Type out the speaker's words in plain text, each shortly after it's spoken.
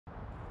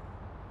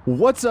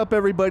What's up,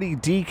 everybody?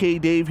 DK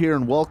Dave here,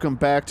 and welcome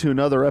back to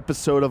another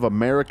episode of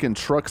American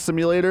Truck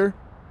Simulator.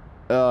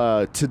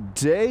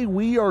 Today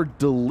we are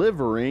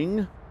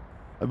delivering,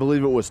 I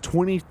believe it was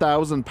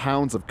 20,000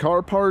 pounds of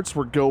car parts.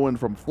 We're going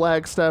from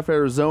Flagstaff,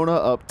 Arizona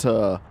up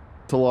to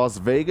Las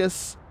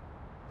Vegas.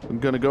 I'm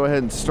going to go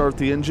ahead and start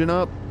the engine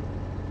up.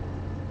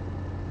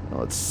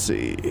 Let's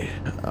see.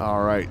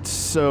 All right,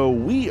 so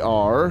we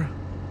are...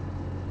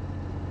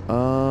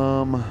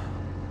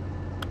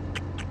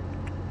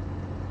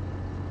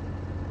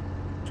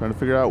 trying to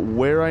figure out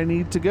where I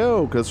need to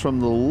go, because from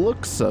the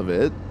looks of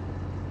it,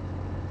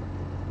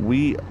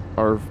 we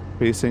are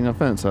facing a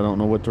fence. I don't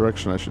know what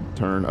direction I should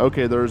turn.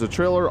 Okay, there's a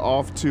trailer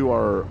off to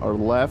our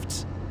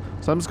left,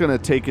 so I'm just gonna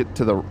take it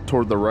to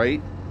toward the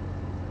right.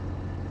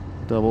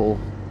 Double.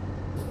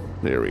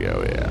 There we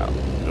go. Yeah.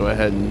 Go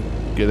ahead and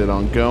get it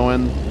on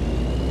going.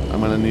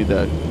 I'm gonna need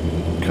to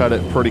cut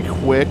it pretty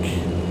quick.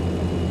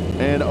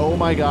 And oh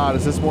my God,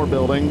 is this more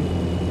building?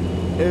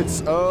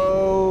 It's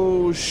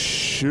oh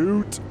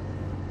shoot.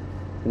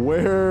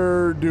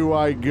 Where do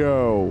I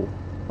go?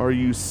 Are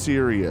you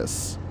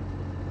serious?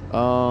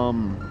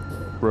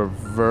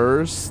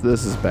 Reverse.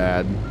 This is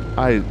bad.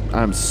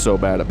 I'm so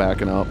bad at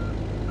backing up.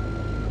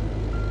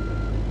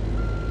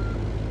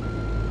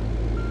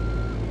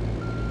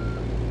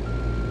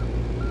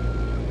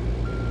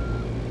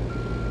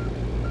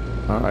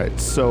 Alright,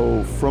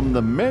 so from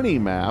the mini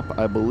map,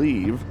 I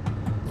believe,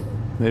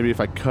 maybe if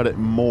I cut it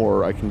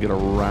more, I can get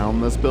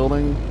around this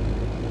building.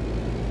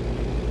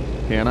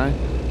 Can I?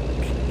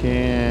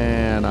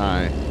 Can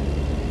I?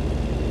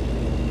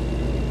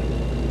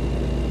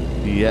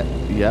 Yeah,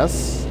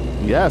 yes,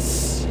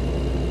 yes,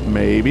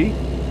 maybe.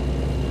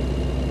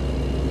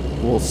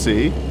 We'll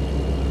see.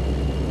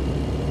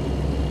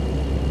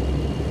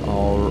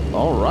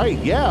 All right,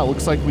 yeah,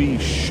 looks like we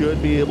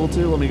should be able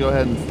to. Let me go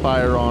ahead and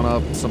fire on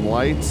up some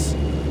lights.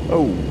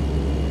 Oh,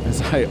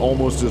 as I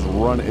almost just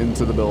run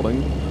into the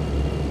building.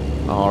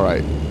 All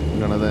right, I'm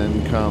gonna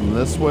then come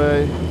this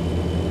way.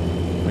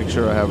 Make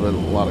sure I have a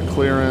lot of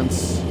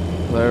clearance.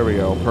 There we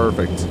go.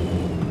 Perfect.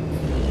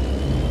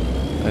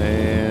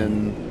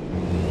 And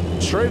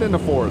straight into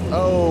fourth.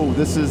 Oh,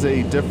 this is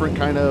a different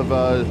kind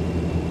of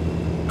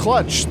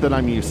clutch than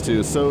I'm used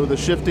to. So the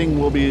shifting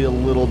will be a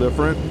little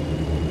different.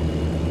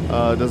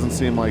 Doesn't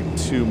seem like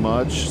too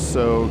much.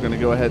 So going to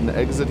go ahead and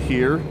exit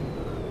here.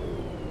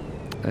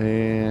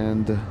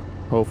 And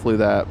hopefully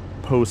that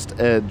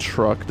post-ed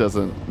truck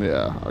doesn't...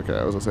 Yeah, okay.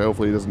 I was going to say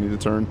hopefully he doesn't need to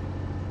turn.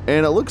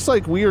 And it looks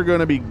like we are going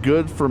to be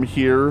good from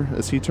here.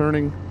 Is he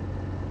turning?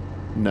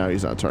 No,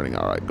 he's not turning.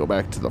 All right, go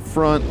back to the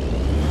front.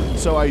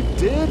 So I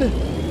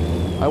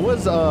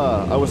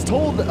was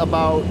told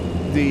about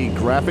the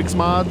graphics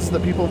mods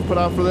that people have put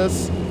out for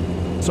this.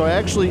 So I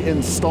actually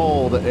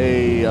installed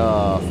a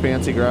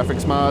fancy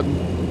graphics mod.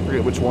 I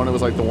forget which one. It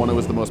was like the one that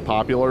was the most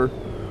popular.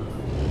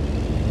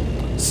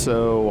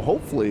 So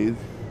hopefully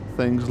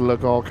things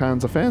look all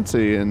kinds of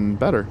fancy and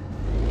better.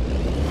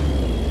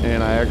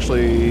 And I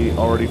actually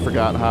already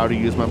forgot how to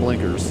use my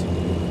blinkers,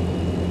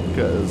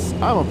 because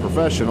I'm a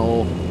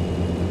professional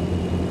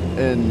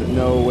in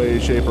no way,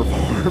 shape, or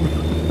form.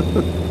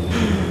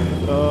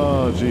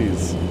 Oh,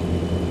 jeez.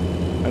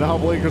 I know how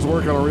blinkers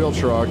work on a real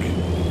truck.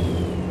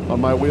 On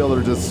my wheel,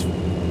 they're just...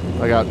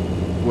 I got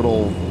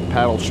little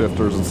paddle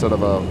shifters instead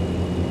of a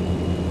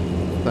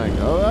thing.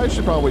 Oh, I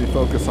should probably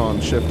focus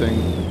on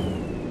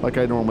shifting like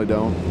I normally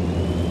don't.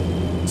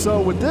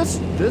 So with this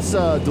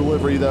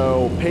delivery,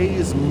 though,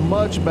 pays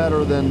much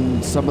better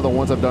than some of the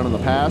ones I've done in the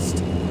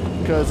past,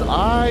 because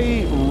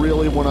I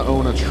really want to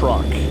own a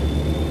truck.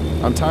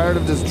 I'm tired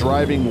of just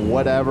driving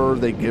whatever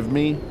they give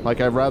me.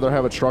 Like, I'd rather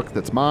have a truck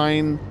that's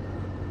mine,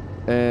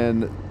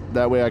 and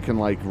that way I can,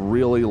 like,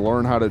 really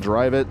learn how to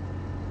drive it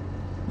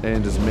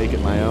and just make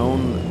it my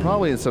own.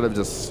 Probably instead of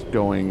just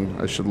going,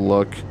 I should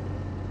look.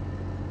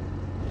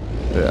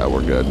 Yeah,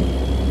 we're good.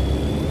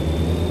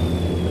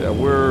 Yeah,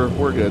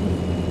 we're good.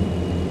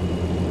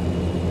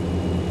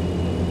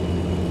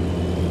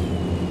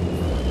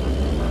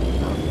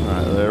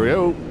 Alright, there we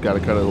go. Gotta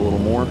cut it a little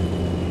more.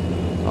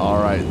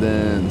 Alright,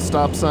 then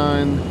stop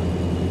sign.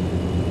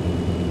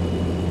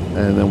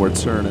 And then we're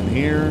turning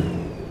here.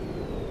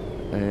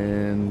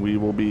 And we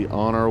will be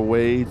on our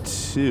way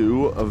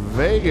to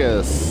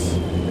Vegas.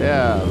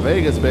 Yeah,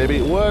 Vegas,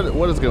 baby.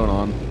 What is going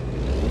on?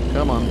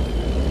 Come on.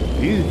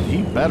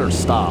 He better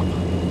stop.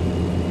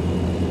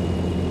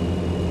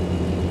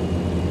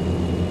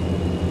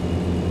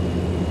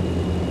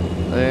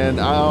 And,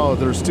 oh,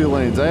 there's 2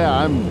 lanes. Yeah,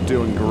 I'm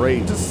doing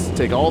great. Just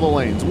take all the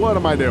lanes. What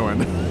am I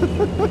doing?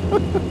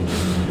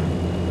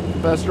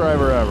 Best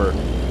driver ever.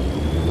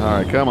 All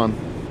right, come on.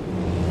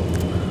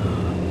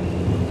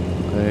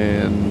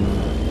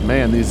 And,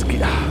 man, these...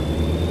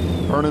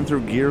 burning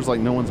through gears like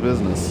no one's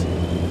business.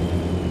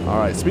 All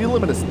right, speed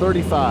limit is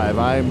 35.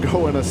 I'm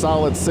going a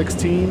solid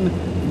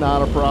 16.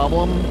 Not a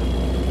problem.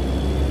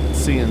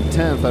 See, in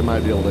 10th, I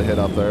might be able to hit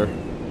up there.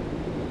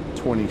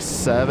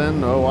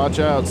 27. Oh, watch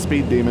out,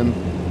 speed demon.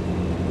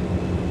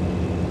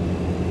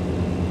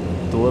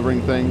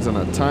 Delivering things in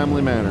a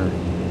timely manner.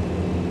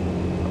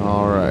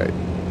 All right.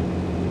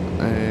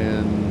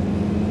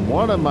 And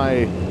one of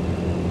my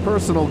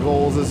personal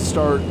goals is to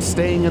start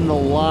staying in the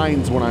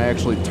lines when I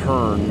actually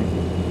turn.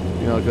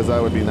 You know, because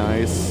that would be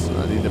nice.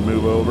 I need to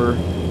move over.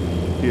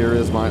 Here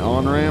is my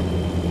on-ramp.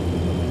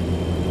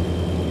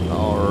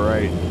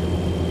 Alright.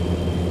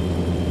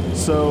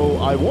 So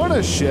I want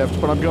to shift,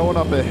 but I'm going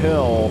up a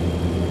hill.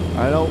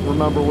 I don't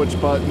remember which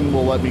button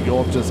will let me go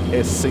up just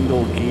a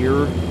single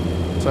gear.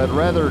 So I'd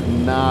rather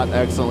not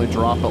accidentally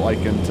drop it like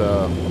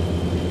into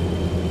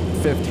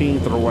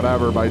 15th or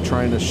whatever by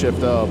trying to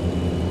shift up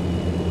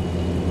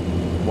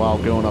while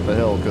going up a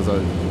hill, because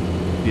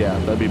yeah,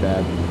 that'd be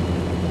bad.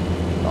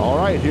 All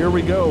right, here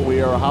we go.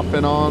 We are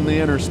hopping on the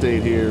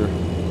interstate here.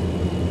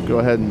 Go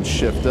ahead and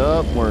shift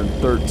up. We're in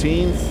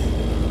 13th.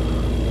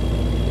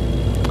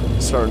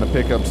 Starting to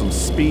pick up some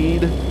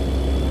speed.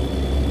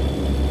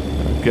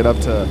 Get up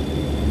to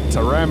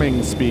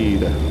ramming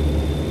speed.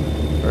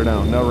 Or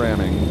no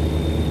ramming.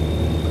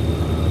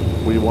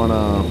 We want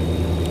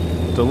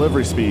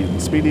delivery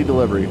speed. Speedy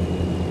delivery.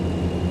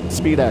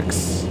 Speed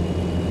X.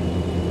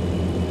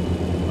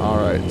 All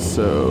right,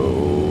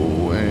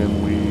 so,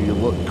 and we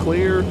look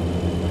clear.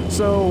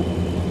 So,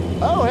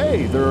 oh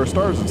hey, there are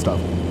stars and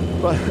stuff.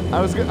 But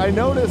I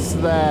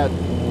noticed that,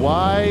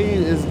 why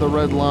is the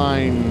red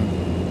line?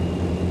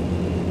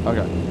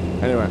 Okay,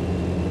 anyway.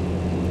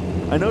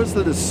 I noticed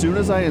that as soon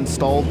as I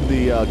installed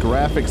the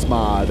graphics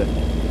mod,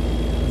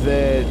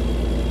 that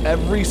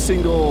every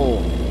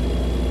single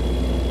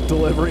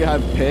delivery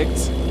I've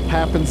picked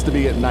happens to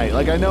be at night.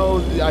 Like, I know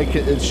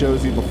it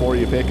shows you before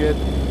you pick it,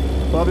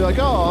 but I'll be like,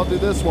 oh, I'll do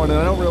this one, and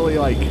I don't really,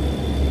 like,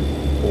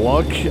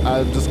 look.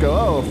 I just go,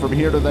 oh, from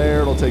here to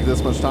there, it'll take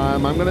this much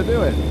time, I'm gonna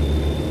do it.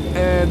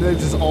 And they've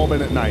just all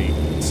been at night.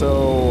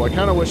 So I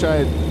kind of wish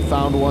I had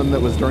found one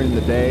that was during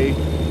the day,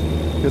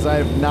 because I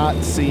have not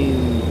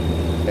seen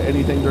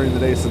anything during the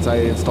day since I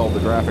installed the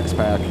graphics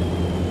pack.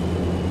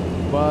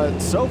 But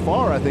so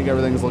far, I think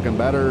everything's looking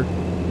better.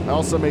 I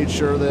also made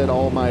sure that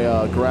all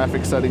my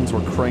graphic settings were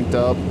cranked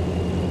up,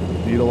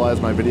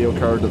 utilized my video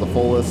card to the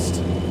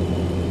fullest.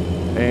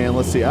 And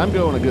let's see, I'm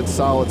going a good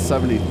solid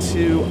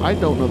 72. I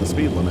don't know the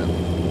speed limit.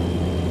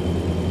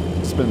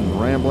 Just been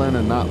rambling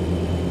and not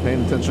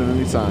paying attention to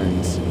any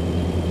signs.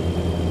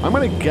 I'm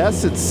gonna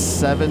guess it's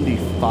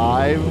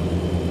 75.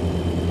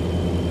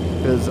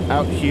 Because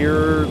out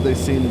here, they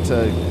seem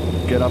to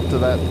get up to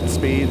that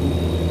speed.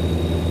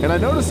 And I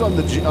noticed on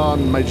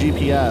my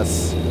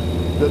GPS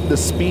that the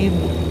speed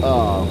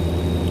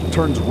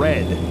turns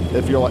red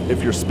if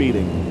you're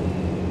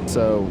speeding.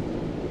 So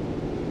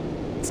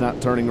it's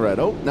not turning red.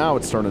 Oh, now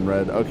it's turning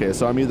red. Okay,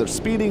 so I'm either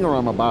speeding or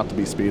I'm about to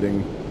be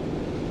speeding.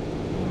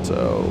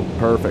 So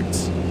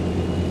perfect.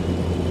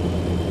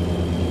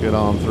 Get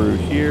on through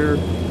here.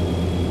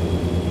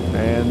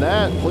 And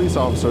that police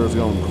officer is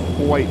going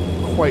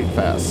quite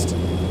fast.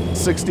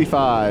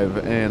 65,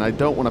 and I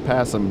don't want to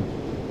pass him.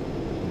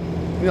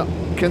 You know,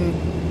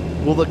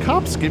 will the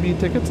cops give you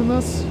tickets in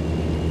this?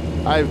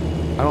 I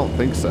don't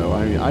think so.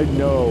 I mean, I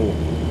know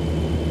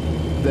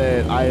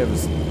that I have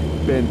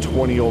been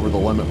 20 over the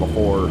limit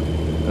before,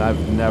 and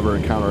I've never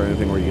encountered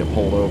anything where you get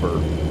pulled over.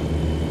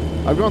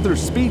 I've gone through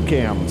speed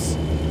cams,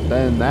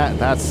 then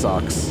that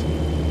sucks.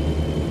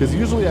 Because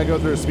usually I go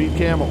through a speed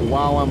cam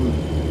while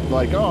I'm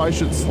like, oh, I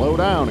should slow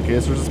down in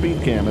case there's a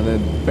speed cam, and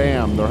then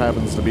bam, there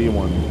happens to be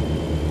one.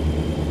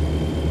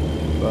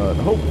 But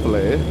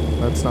hopefully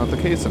that's not the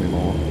case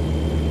anymore.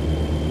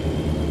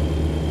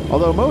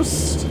 Although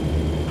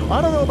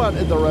I don't know about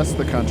the rest of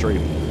the country.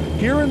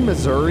 Here in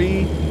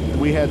Missouri,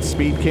 we had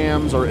speed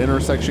cams or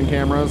intersection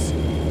cameras,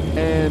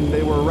 and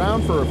they were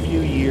around for a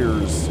few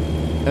years.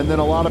 And then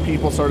a lot of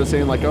people started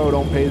saying like, oh,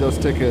 don't pay those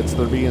tickets,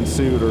 they're being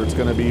sued, or it's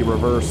going to be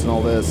reversed and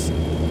all this.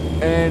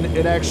 And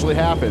it actually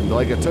happened.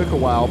 Like, it took a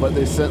while, but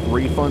they sent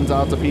refunds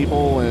out to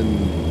people,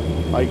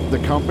 and like the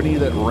company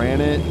that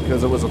ran it,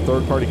 because it was a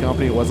third-party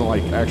company, it wasn't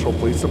like actual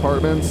police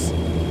departments,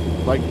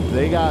 like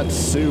they got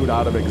sued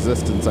out of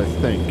existence, I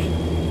think,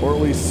 or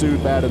at least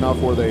sued bad enough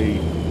where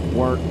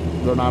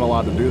they're not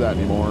allowed to do that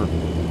anymore.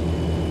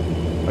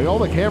 Like, all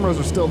the cameras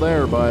are still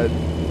there, but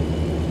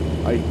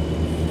like,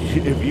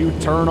 if you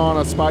turn on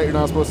a spot you're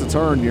not supposed to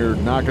turn, you're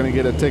not going to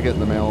get a ticket in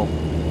the mail.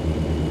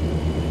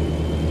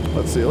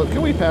 Let's see. Look,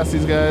 can we pass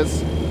these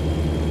guys?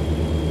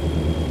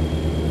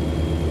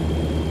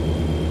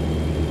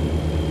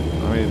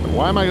 I mean,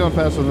 why am I going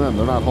faster than them?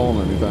 They're not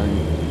hauling anything.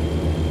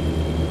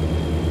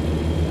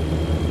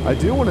 I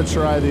do want to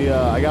try the,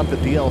 I got the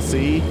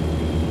DLC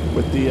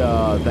with the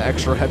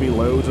extra heavy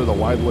loads or the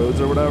wide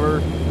loads or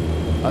whatever.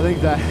 I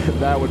think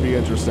that would be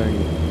interesting.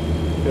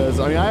 Because,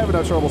 I mean, I have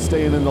enough trouble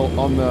staying in the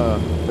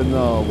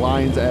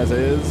lines as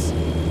is.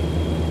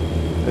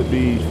 It'd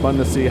be fun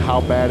to see how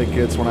bad it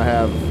gets when I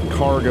have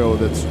cargo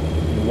that's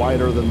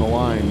wider than the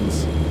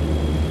lines.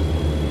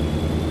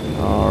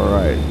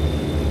 Alright.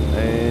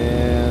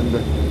 And...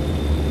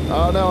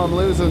 oh no, I'm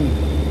losing.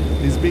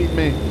 He's beating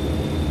me.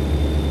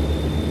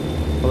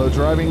 Although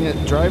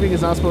driving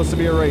is not supposed to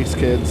be a race,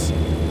 kids.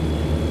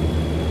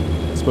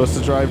 It's supposed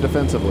to drive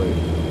defensively.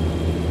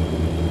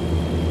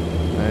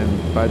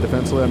 And by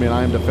defensively, I mean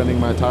I am defending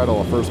my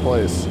title of first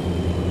place.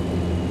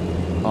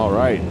 All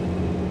right.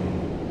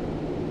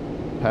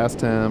 Past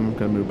him,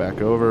 gonna move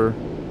back over.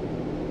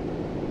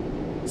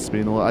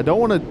 Speeding a little. I don't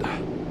want to...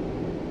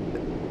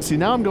 See,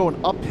 now I'm going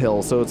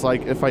uphill, so it's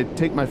like if I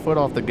take my foot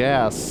off the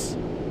gas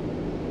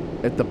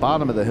at the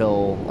bottom of the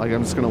hill, like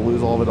I'm just gonna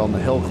lose all of it on the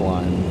hill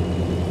climb.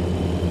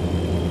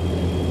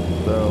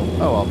 So,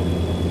 oh well.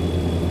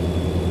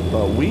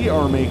 But we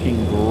are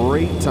making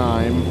great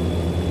time.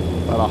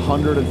 About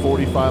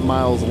 145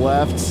 miles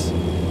left.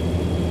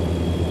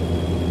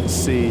 Let's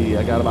see,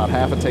 I got about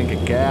half a tank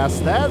of gas.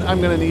 That I'm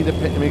going to need to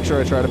make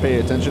sure I try to pay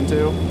attention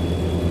to.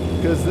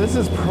 Because this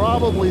is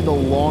probably the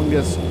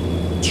longest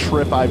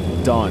trip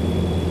I've done.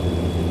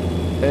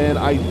 And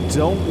I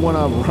don't want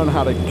to run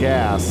out of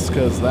gas,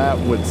 because that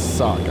would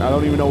suck. I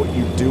don't even know what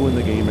you do in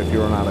the game if you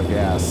run out of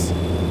gas.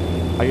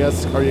 I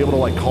guess, are you able to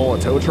like call a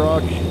tow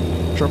truck?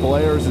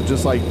 AAA, or is it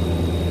just like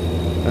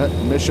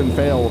mission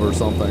failed or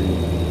something?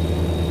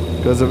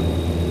 Because, I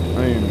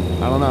mean,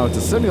 I don't know. It's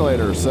a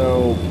simulator,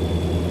 so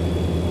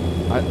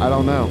I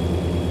don't know.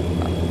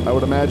 I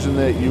would imagine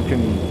that you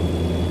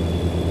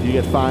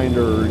get fined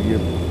or you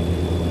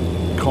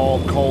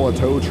call a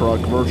tow truck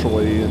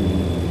virtually and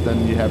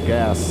then you have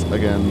gas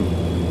again.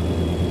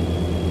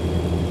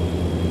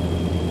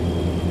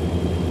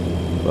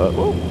 But,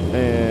 whoa,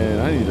 and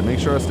I need to make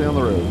sure I stay on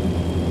the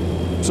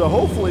road. So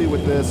hopefully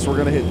with this, we're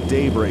going to hit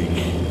daybreak.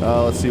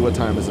 Let's see, what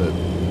time is it?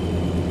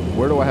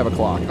 Where do I have a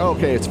clock? Oh,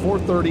 okay, it's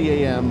 4:30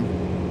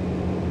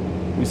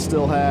 a.m. We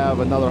still have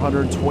another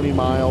 120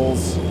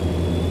 miles.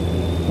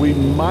 We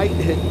might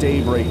hit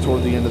daybreak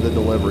toward the end of the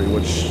delivery,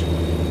 which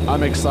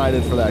I'm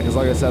excited for that, because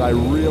like I said, I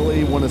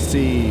really want to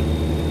see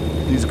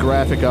these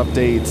graphic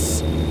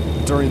updates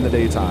during the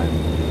daytime.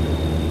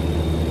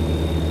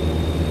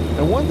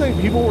 And one thing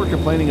people were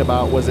complaining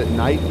about was at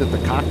night that the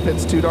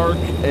cockpit's too dark,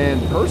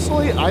 and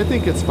personally, I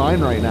think it's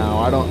fine right now.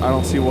 I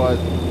don't see what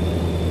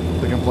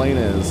the complaint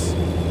is.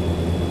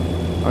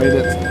 I mean,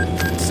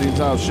 it seems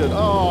how it should.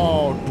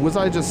 Oh, was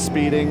I just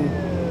speeding?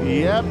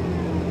 Yep.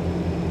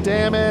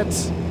 Damn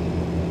it.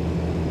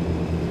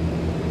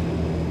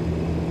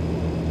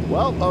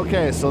 Well,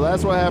 okay, so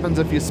that's what happens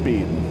if you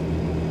speed.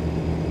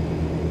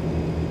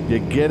 You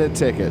get a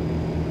ticket.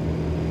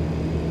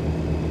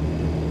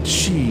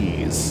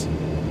 Jeez.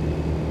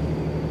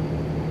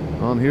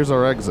 Well, and here's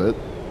our exit.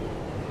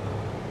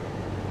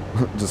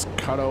 Just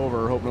cut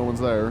over, hope no one's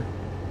there.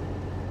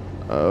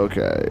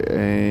 Okay,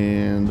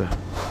 and...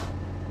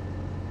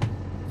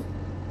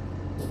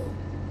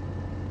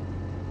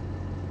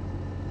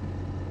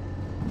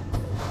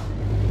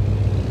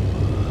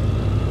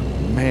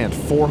 Man,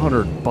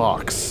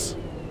 $400.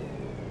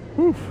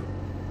 Whew.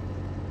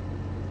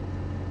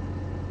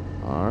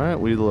 All right,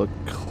 we look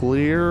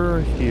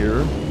clear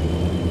here.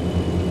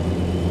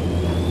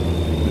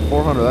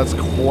 400, that's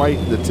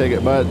quite the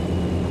ticket, but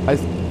I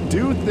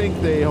do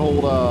think they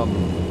hold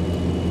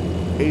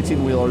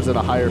 18-wheelers at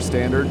a higher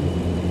standard.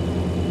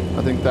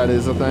 I think that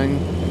is a thing.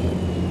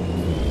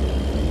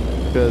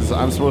 Because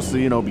I'm supposed to,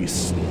 you know,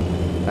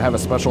 have a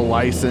special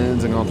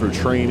license and go through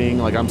training.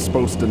 Like, I'm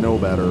supposed to know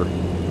better.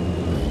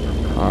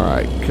 All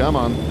right, come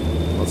on.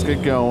 Let's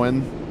get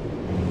going.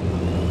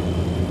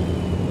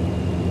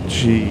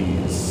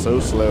 Jeez,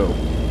 so slow.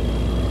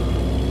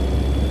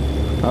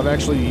 If I've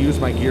actually used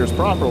my gears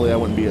properly, I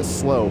wouldn't be as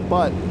slow.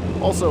 But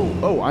also,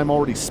 oh, I'm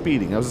already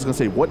speeding. I was just going to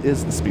say, what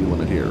is the speed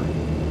limit here?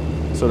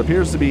 So it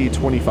appears to be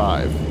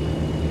 25.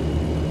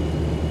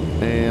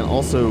 And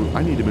also,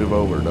 I need to move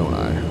over, don't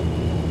I?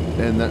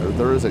 And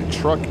there is a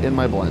truck in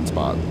my blind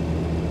spot.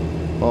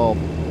 Well,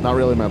 not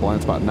really my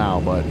blind spot now,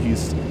 but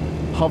he's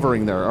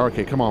hovering there.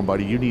 Okay, come on,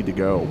 buddy. You need to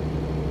go.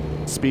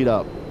 Speed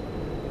up.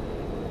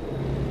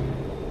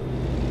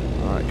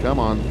 All right, come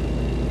on.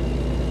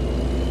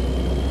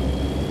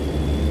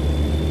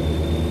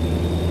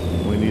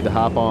 We need to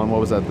hop on, what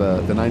was that,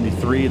 the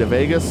 93 to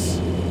Vegas?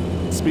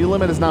 Speed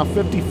limit is now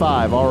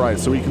 55. All right,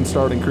 so we can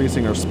start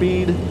increasing our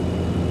speed.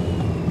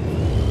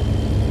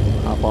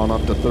 Hop on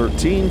up to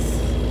 13th.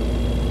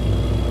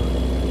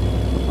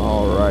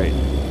 All right.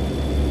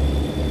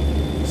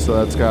 So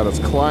that's got us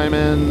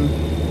climbing.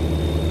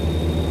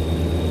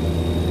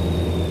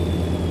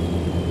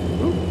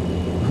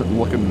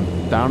 Looking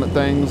down at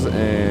things,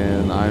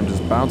 and I'm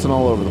just bouncing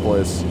all over the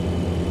place.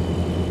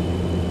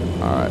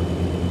 All right.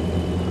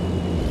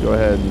 Go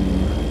ahead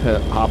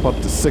and hop up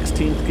to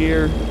 16th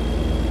gear.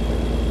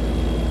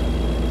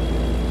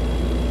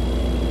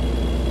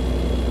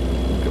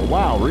 Okay,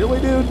 wow, really,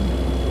 dude?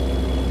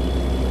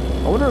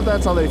 I wonder if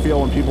that's how they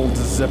feel when people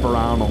just zip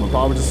around on them.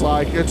 Probably just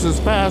like, it's as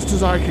fast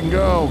as I can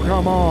go.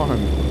 Come on.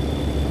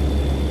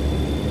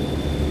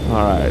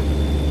 All right.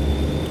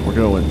 We're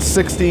going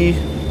 60.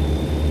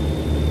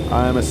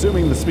 I'm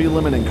assuming the speed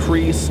limit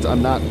increased.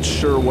 I'm not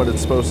sure what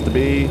it's supposed to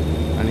be.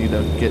 I need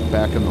to get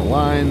back in the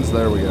lines.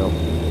 There we go.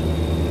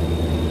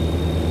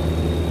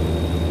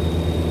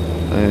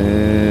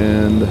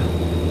 And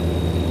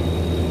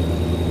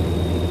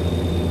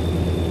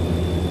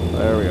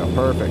there we go.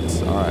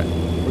 Perfect. All right.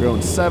 We're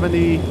going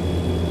 70.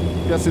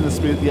 guessing the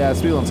speed, yeah,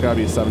 speed limit's gotta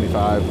be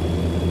 75.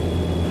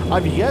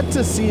 I've yet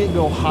to see it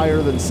go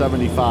higher than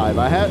 75.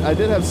 I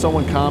did have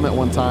someone comment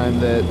one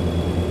time that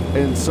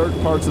in certain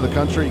parts of the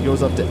country it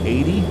goes up to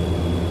 80,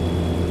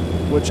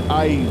 which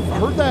I've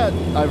heard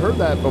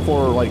that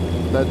before, like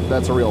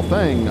that's a real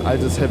thing. I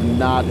just have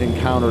not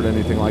encountered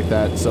anything like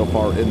that so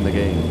far in the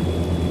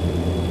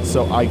game.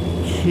 So I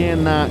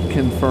cannot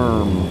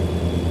confirm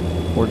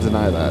or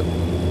deny that.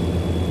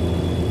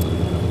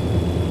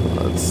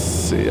 Let's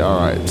see. All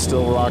right,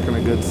 still rocking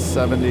a good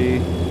 70,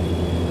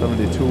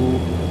 72.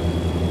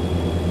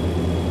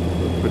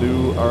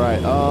 All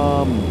right.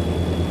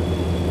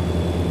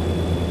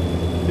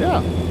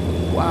 Yeah.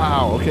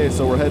 Wow. Okay,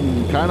 so we're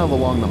heading kind of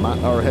along the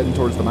or heading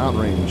towards the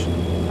mountain range.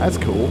 That's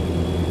cool.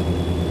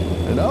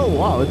 And oh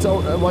wow, it's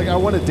like I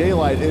wanted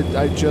daylight.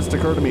 It just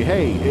occurred to me,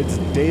 hey, it's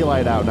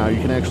daylight out now. You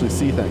can actually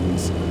see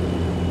things.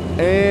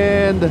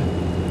 And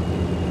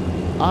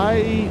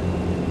I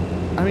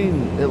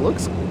mean, it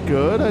looks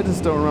good. I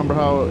just don't remember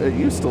how it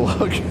used to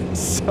look.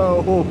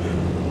 So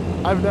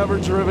I've never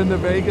driven to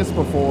Vegas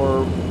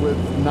before with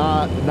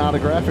not a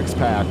graphics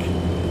pack.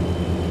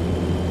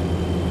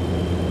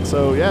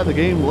 So yeah, the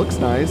game looks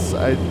nice.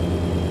 I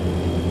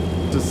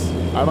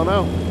don't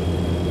know.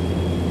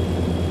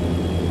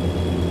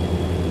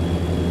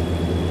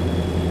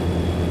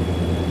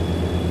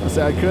 I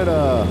say I could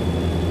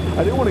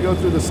I do want to go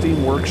through the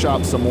Steam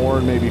Workshop some more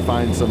and maybe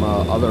find some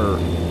other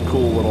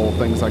cool little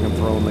things I can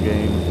throw in the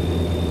game.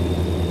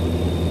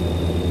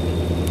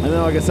 And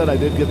then, like I said, I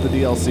did get the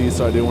DLC,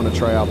 so I do want to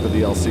try out the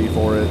DLC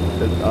for it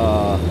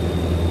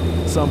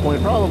at some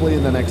point, probably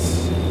in the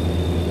next,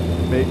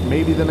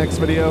 maybe the next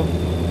video.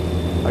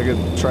 I could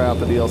try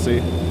out the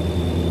DLC.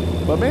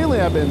 But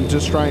mainly I've been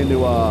just trying to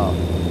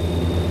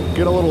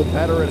get a little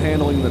better at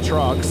handling the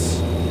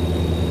trucks.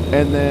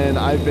 And then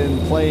I've been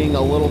playing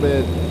a little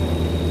bit,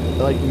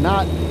 like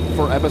not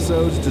for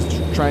episodes, just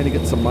trying to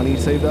get some money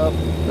saved up.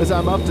 As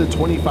I'm up to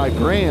 25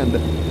 grand,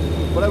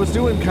 but I was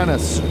doing kind of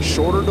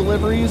shorter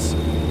deliveries.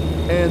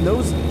 And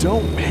those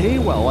don't pay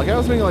well. Like I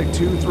was making like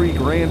 2-3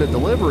 grand a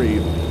delivery,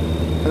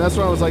 and that's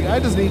why I was like, I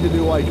just need to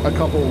do like a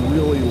couple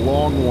really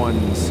long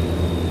ones.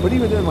 But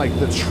even then, like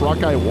the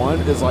truck I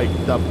want is like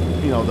the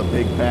the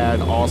big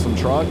bad awesome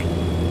truck,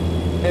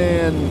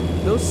 and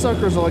those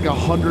suckers are like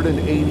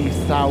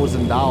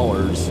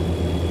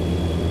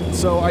 $180,000.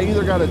 So I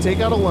either got to take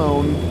out a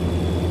loan,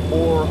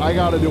 or I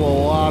got to do a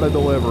lot of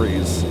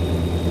deliveries.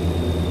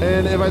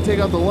 And if I take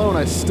out the loan,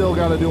 I still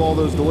got to do all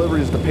those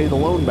deliveries to pay the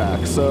loan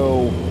back.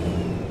 So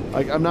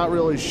like, I'm not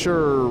really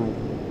sure,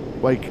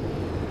 like,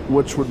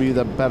 which would be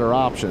the better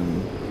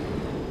option.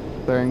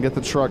 They can get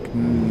the truck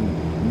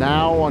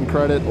now on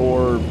credit,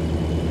 or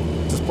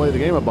just play the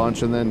game a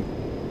bunch and then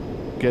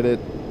get it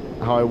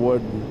how I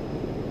would,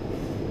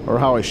 or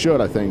how I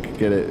should, I think,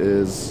 get it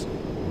is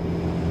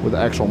with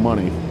actual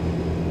money.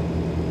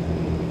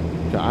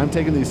 Okay, I'm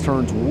taking these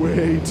turns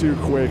way too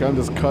quick. I'm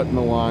just cutting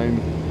the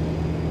line.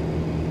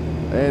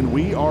 And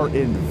we are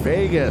in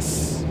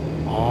Vegas.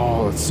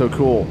 Oh, it's so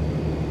cool.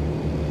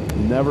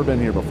 Never been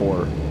here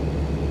before.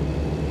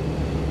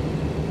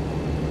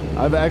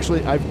 I've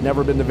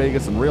never been to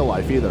Vegas in real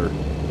life either.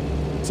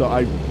 So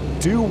I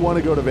do want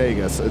to go to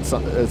Vegas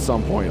at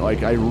some point.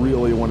 Like, I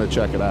really want to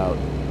check it out.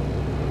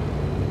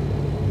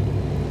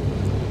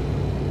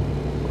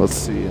 Let's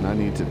see, and I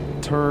need to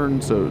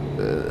turn, so...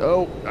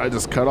 oh, I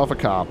just cut off a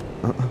cop.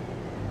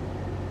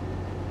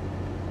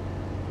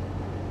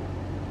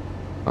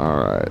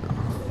 Alright.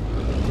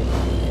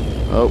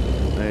 Oh,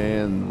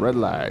 and red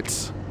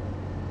lights.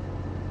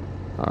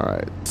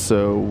 Alright,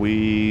 so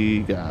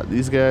we got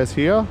these guys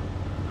here.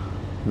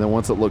 And then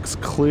once it looks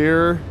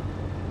clear,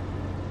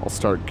 I'll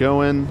start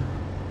going.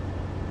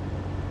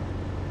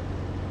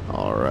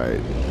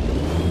 Alright.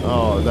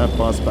 Oh, that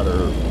bus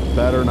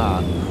better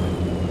not.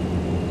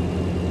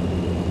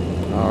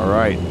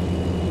 Alright.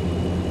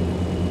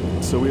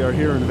 So we are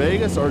here in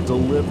Vegas. Our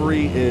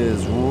delivery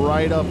is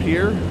right up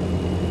here.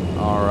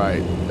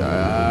 Alright.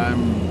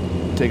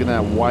 I'm taking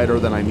that wider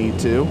than I need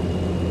to.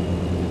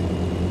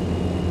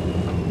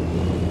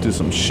 Do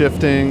some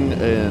shifting,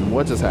 and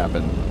what just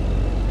happened?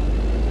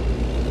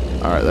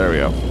 Alright, there we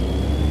go.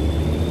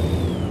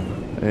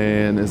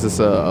 And is this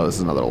oh, this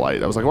is another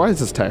light. I was like, why is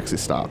this taxi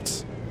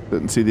stopped?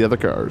 Didn't see the other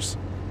cars.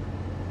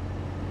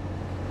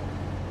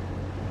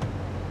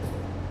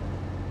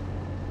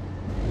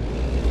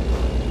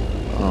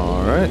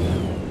 Alright.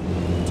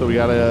 So we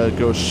gotta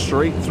go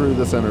straight through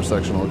this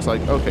intersection, it looks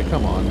like. Okay,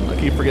 come on. I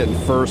keep forgetting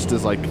first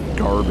is like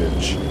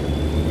garbage.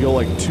 You go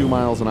like 2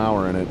 miles an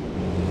hour in it.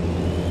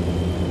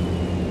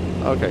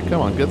 Okay,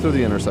 come on, get through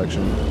the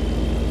intersection.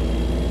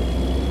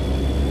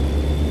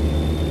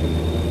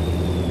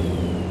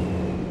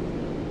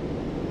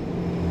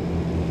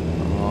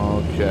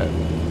 Okay.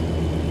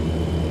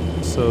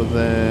 So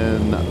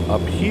then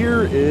up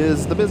here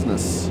is the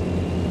business.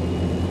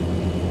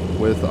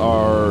 With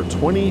our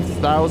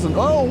 20,000...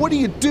 Oh, what are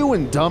you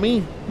doing,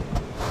 dummy?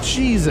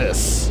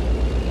 Jesus.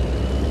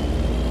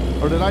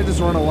 Or did I just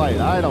run a light?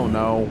 I don't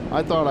know.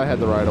 I thought I had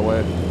the right of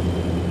way.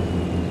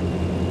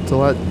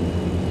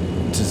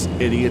 To this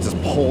idiot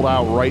just pulled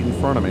out right in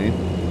front of me.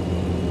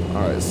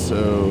 Alright,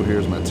 so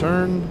here's my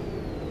turn.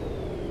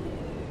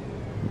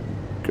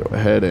 Go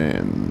ahead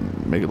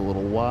and make it a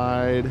little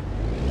wide.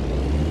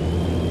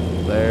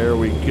 There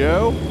we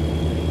go.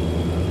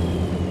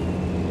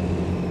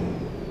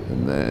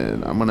 And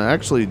then I'm gonna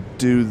actually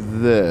do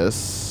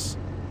this.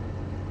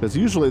 Because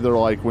usually they're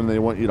like, when they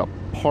want you to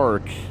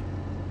park,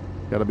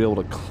 you gotta be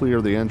able to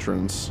clear the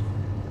entrance.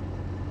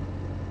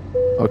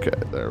 Okay,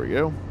 there we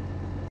go.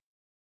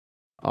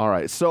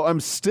 Alright, so I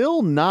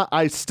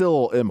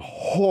still am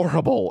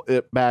horrible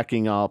at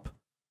backing up.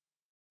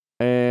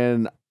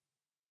 And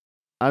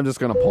I'm just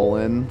gonna pull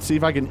in. See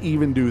if I can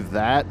even do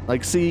that.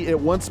 Like, see, it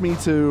wants me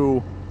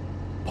to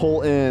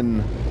pull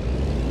in.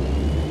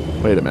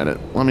 Wait a minute.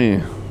 Let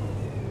me.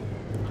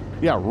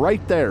 Yeah,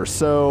 right there.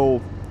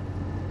 So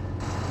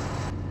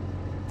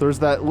there's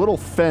that little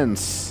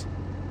fence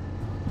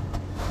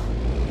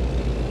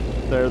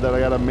there that I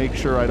gotta make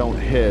sure I don't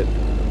hit.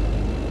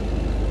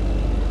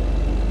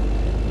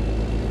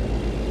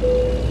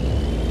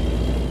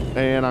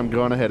 And I'm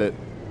gonna hit it.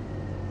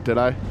 Did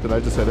I? Did I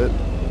just hit it?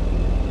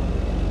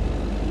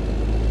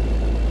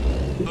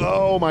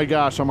 Oh my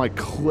gosh, I'm like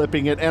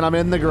clipping it and I'm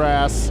in the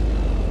grass.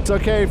 It's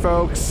okay,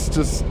 folks.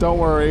 Just don't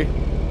worry.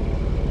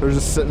 They're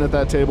just sitting at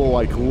that table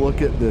like,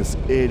 look at this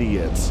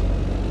idiot.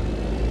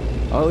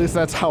 At least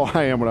that's how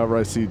I am whenever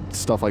I see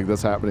stuff like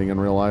this happening in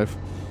real life.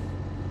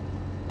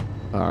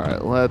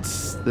 Alright,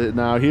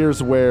 now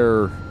here's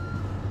where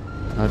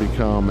I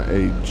become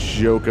a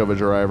joke of a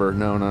driver.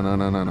 No.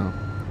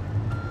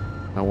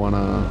 I want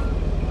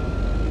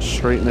to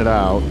straighten it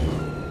out.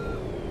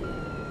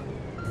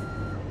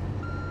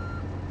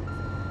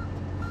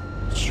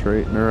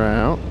 Straighten her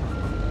out.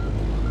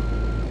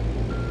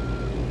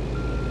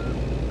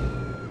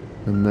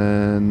 And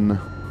then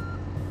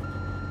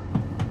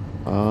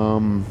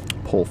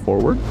pull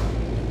forward.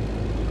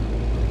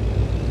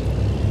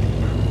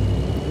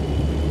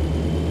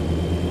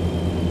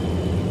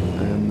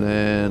 And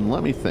then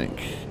let me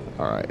think.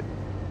 All right.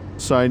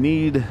 So I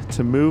need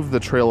to move the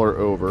trailer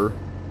over.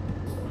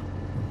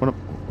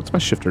 What's my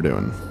shifter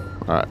doing?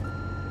 All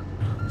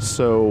right.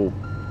 So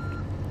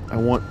I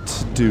want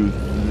to do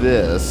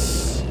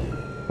this.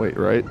 Wait,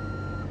 right?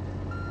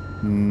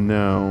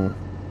 No.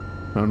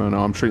 No.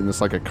 I'm treating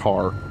this like a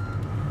car.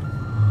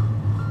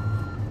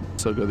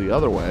 So go the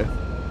other way.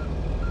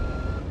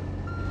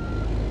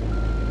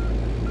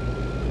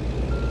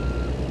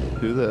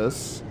 Do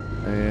this.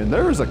 And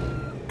there's a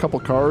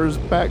couple cars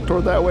back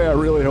toward that way. I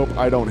really hope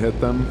I don't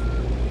hit them.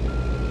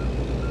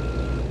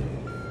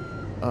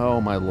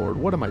 Oh my lord,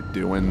 what am I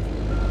doing?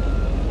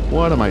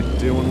 What am I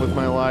doing with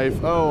my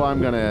life? Oh,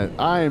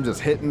 I am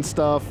just hitting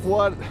stuff.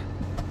 What?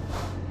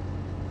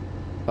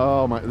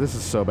 Oh my, this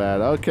is so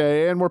bad.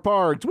 Okay, and we're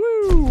parked.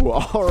 Woo!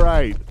 All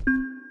right.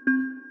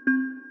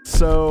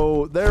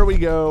 So, there we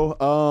go.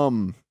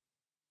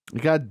 We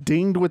got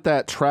dinged with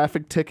that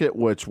traffic ticket,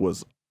 which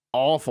was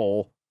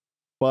awful.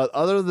 But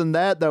other than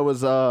that, that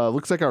was,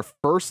 looks like our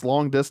first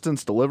long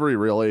distance delivery,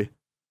 really.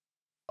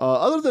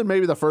 Other than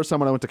maybe the first time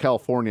when I went to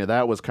California,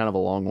 that was kind of a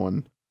long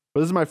one. But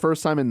this is my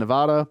first time in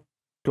Nevada,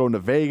 going to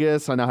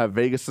Vegas. I now have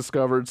Vegas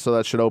discovered, so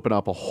that should open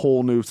up a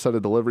whole new set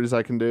of deliveries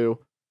I can do.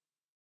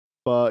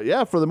 But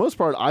yeah, for the most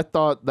part, I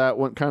thought that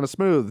went kind of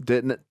smooth.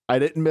 I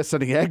didn't miss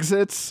any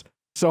exits,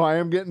 so I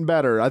am getting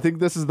better. I think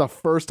this is the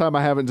first time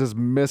I haven't just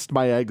missed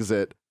my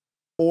exit,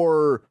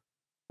 or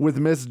with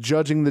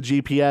misjudging the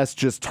GPS,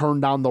 just turn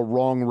down the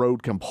wrong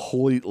road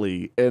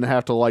completely and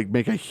have to like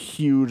make a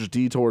huge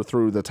detour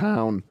through the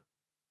town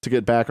to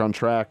get back on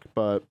track.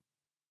 But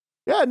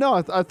yeah, no,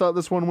 I thought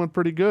this one went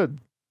pretty good.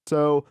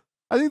 So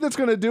I think that's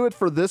going to do it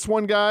for this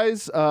one,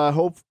 guys.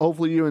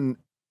 Hopefully you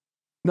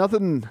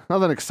nothing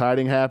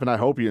exciting happened. I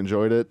hope you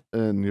enjoyed it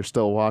and you're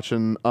still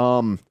watching.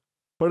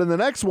 But in the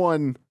next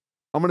one,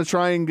 I'm going to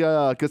try and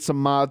get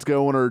some mods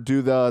going or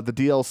do the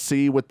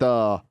DLC with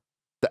the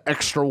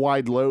extra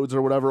wide loads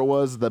or whatever it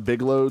was, the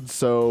big loads.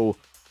 So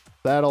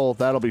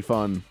that'll be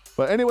fun.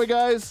 But anyway,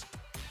 guys,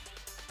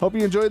 hope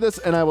you enjoyed this,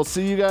 and I will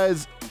see you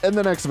guys in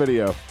the next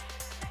video.